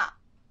伙子，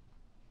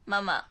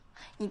妈妈，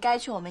你该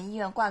去我们医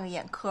院挂个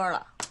眼科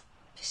了。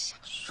别瞎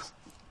说。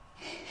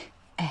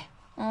哎，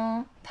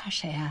他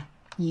谁啊？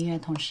你医院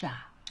同事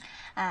啊？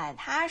哎，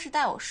他是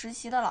带我实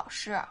习的老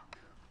师。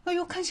哎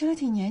呦，看起来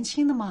挺年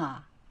轻的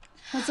嘛。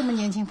那这么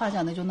年轻，发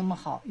展的就那么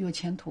好，有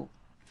前途。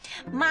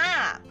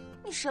妈，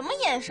你什么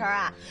眼神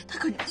啊？他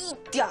可一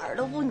点儿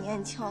都不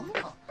年轻，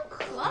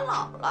可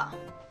老了。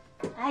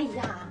哎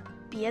呀，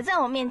别在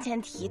我面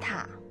前提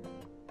他，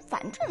烦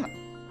着呢。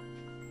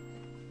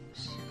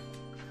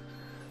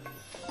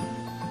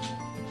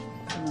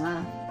怎么了？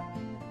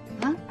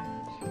啊？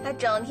他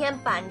整天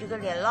板着个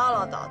脸唠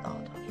唠叨叨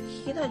的，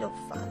一提他就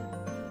烦。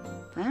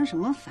烦什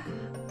么烦？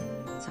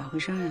咋回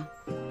事呀？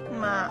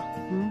妈，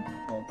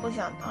我不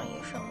想当医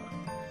生了。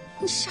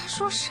你瞎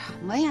说什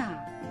么呀？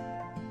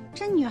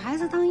这女孩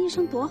子当医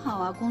生多好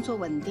啊，工作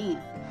稳定。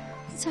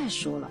再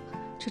说了，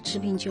这治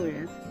病救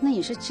人，那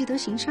也是积德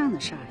行善的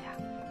事儿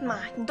呀。妈，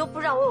你都不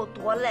知道我有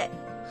多累，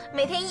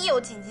每天一有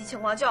紧急情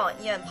况就要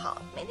往医院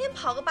跑，每天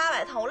跑个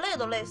800趟，我累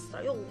都累死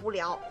了，又无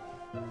聊。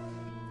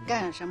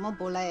干什么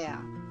不累啊？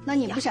那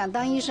你不想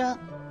当医生，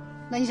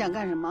那你想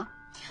干什么？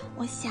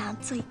我想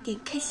做一点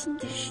开心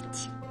的事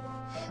情。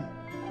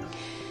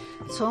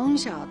从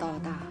小到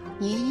大，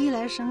你衣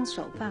来伸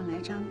手，饭来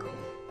张口，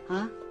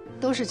啊，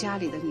都是家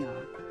里的女儿。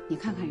你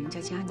看看人家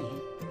佳宁，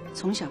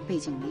从小背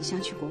井离乡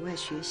去国外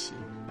学习，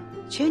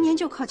全年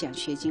就靠奖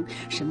学金，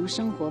什么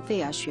生活费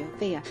啊、学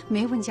费啊，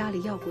没问家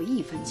里要过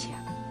1分钱。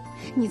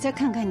你再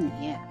看看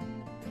你，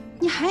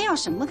你还要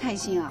什么开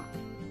心啊？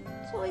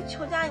作为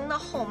裘佳宁的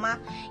后妈，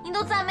你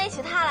都赞美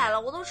起她来了，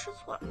我都吃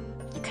醋了。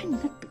你看你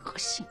那德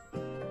行，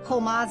后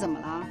妈怎么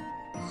了？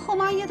后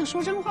妈也得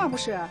说真话不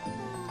是？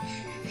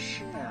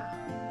是啊。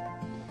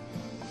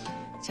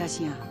嘉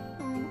欣啊，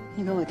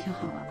你给我听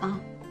好了啊，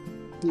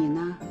你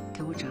呢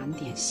给我长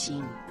点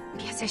心，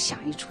别再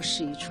想一出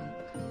是一出，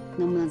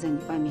能不能在你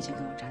爸面前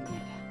给我长点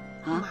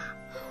脸啊？妈，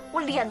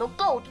我脸都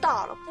够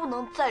大了，不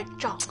能再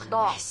长的。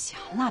哎，行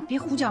了，别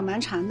胡搅蛮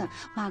缠的，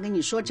妈跟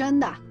你说真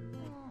的，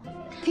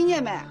听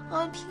见没？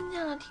听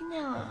见了，听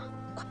见了。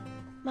快，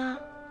妈，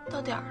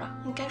到点了，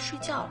你该睡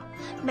觉了，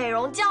美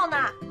容觉呢。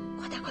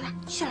快点，快点，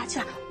去了去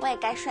了，我也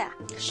该睡了。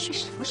睡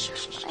什么睡？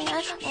哎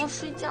呀，我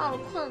睡觉了，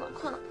困了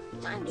困了。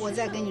妈，我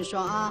再跟你说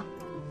啊，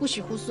不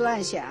许胡思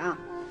乱想。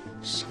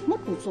什么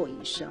不做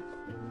医生？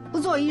不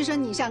做医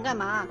生你想干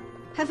嘛？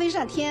还飞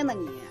上天呢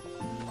你！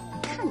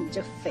看你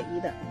这肥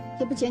的，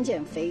也不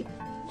减肥，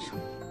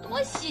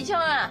多喜庆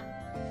啊！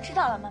知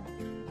道了，妈妈。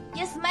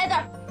Yes,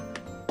 mother。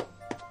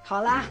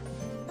好啦，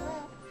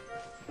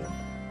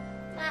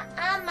晚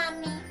安，妈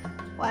咪。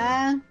晚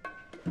安。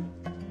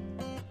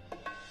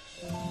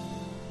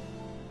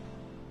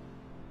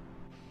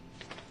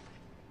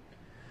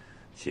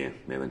行，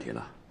没问题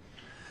了。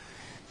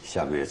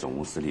下个月总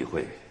公司例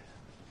会，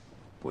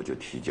我就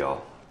提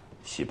交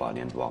细胞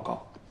年度报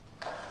告。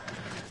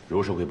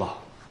如实汇报，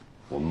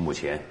我们目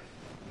前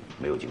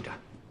没有进展。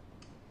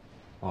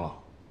王老，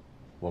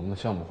我们的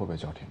项目会被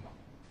叫停吗？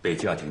被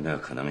叫停的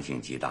可能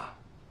性极大，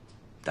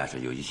但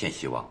是有一线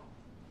希望，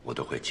我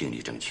都会尽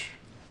力争取。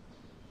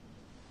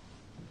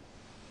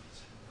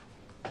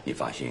你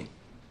放心，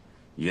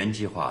原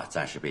计划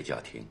暂时被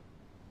叫停，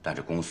但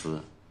是公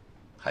司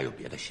还有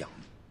别的项目。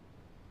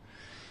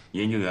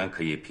研究员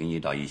可以平移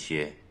到一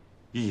些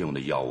日用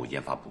的药物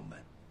研发部门。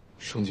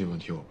生计问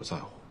题我不在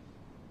乎，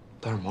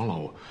但是王老，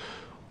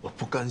我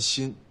不甘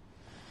心。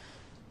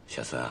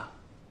小孙啊，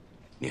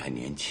你还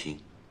年轻，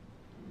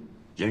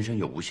人生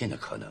有无限的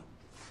可能，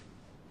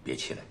别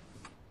气馁。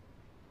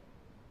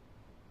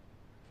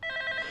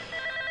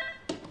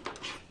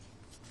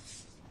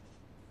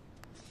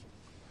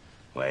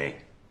喂，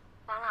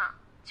王老，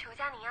裘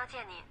佳宁要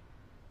见您。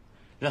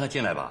让他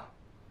进来吧。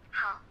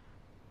好。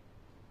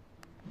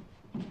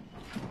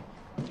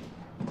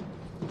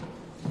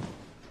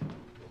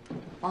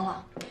王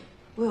老，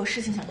我有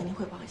事情想跟您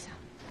汇报一下。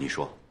你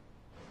说。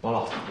王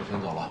老，我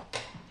先走了。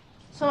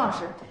孙老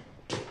师，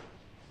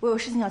我有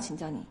事情要请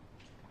教您。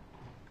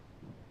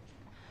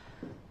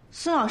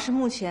孙老师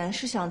目前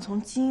是想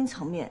从基因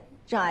层面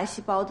让癌细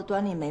胞的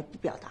端粒酶不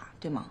表达，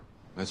对吗？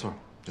没错，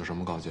有什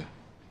么告诫？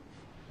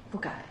不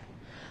敢，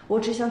我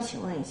只想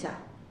请问一下，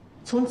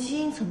从基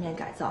因层面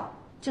改造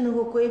就能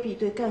够规避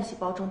对干细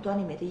胞中端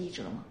粒酶的抑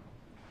制了吗？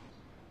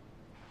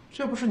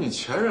这不是你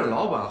前任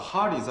老板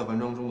哈利在文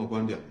章中的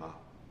观点吗？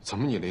怎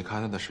么你离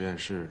开他的实验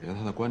室，连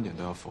他的观点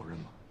都要否认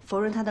吗？否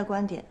认他的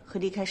观点和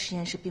离开实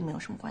验室并没有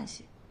什么关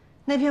系。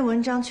那篇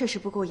文章确实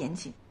不够严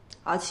谨，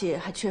而且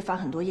还缺乏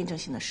很多验证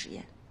性的实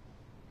验。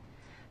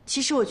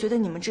其实我觉得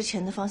你们之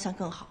前的方向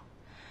更好，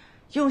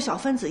用小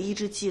分子抑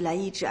制剂来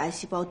抑制癌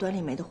细胞端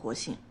粒酶的活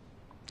性，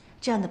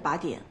这样的靶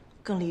点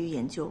更利于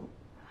研究，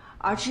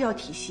而制药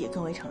体系也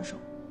更为成熟。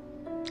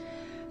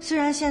虽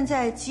然现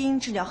在基因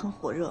治疗很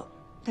火热，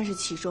但是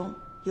其中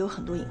也有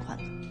很多隐患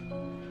的。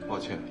抱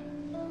歉，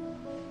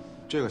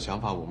这个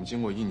想法我们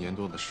经过1年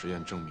多的实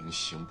验证明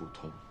行不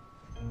通。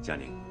佳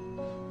宁，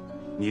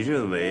你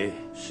认为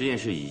实验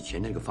室以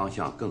前那个方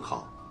向更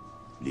好，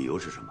理由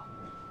是什么？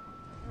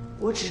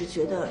我只是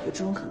觉得有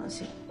这种可能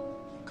性。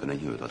可能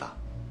性有多大？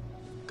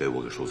给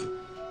我个数字。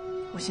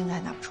我现在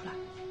还拿不出来。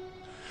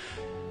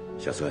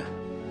小孙，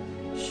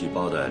细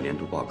胞的年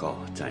度报告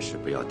暂时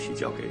不要提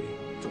交给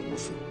总公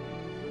司。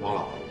王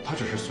老，他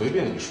只是随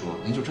便一说，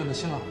您就真的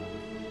信了？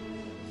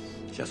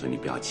小孙，你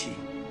不要急，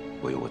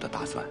我有我的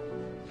打算。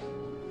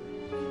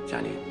佳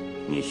宁，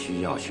你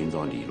需要寻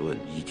找理论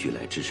依据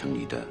来支撑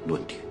你的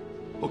论点。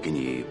我给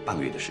你半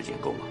个月的时间，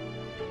够吗？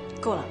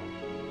够了。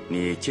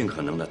你尽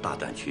可能的大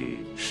胆去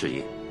试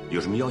验，有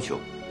什么要求，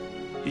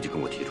你就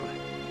跟我提出来。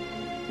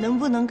能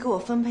不能给我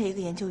分配一个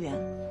研究员，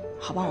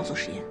好帮我做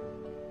实验？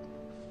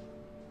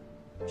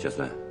小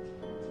孙，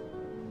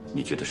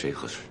你觉得谁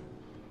合适？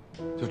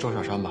就周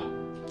小山吧，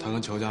他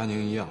跟裘佳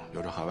宁一样，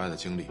有着海外的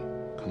经历，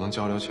可能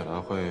交流起来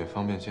会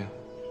方便些。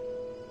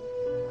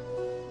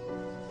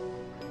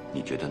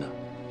你觉得呢？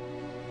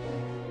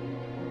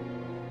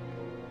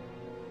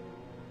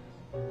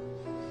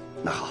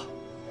那好，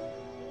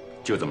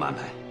就这么安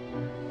排。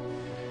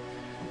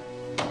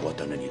我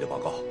等着你的报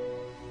告。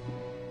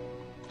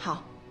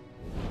好。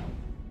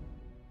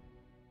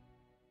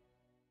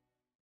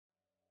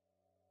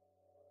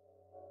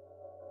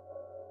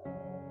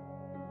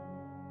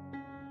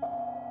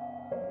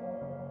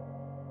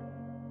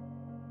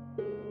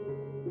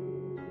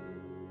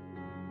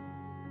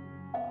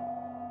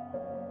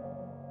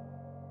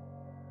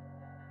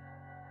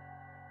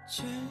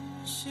这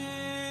些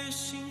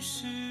心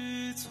事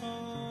从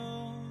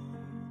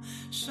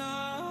少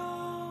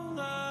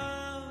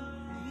了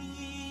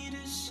你的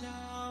消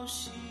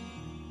息，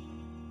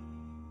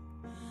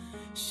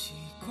习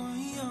惯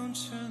养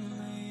成了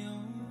勇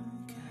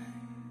敢，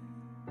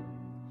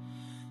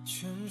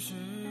全是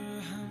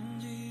痕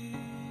迹。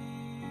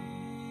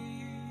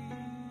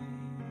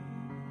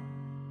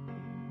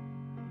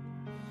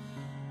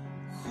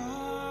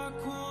划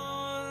过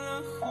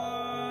了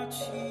话题，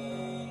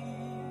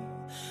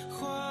换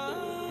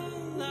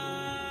来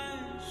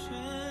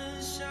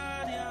春夏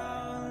凋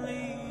零，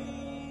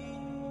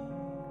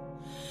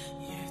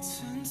也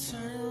层层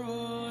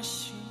若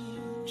星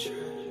辰，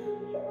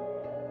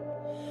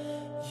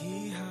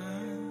遗憾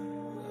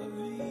而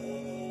已。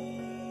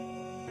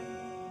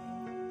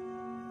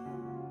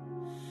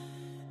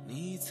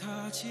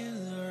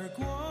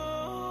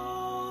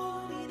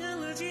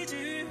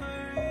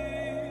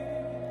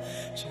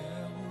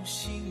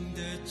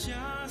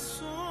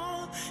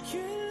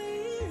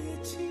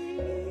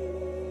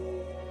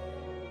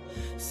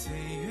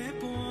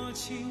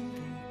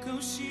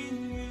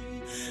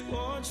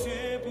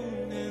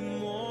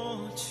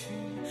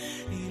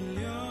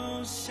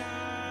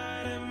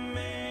的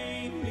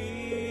美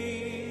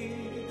丽，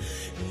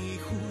一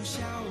呼啸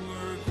而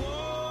过，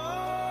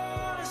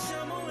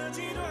像梦了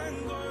几段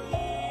光阴，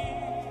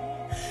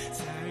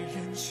在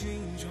人群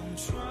中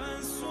穿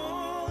梭，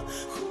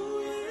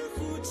忽远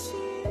忽近。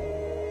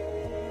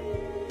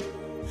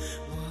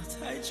我太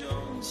重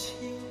情，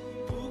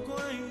不怪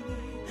你，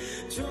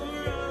就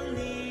让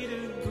你的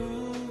故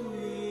意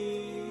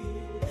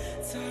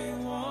在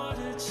我的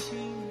青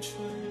春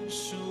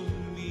寿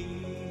命。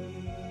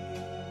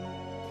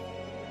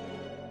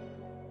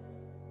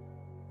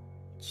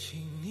请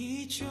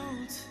你就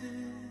此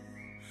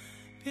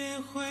别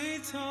回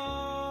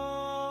头。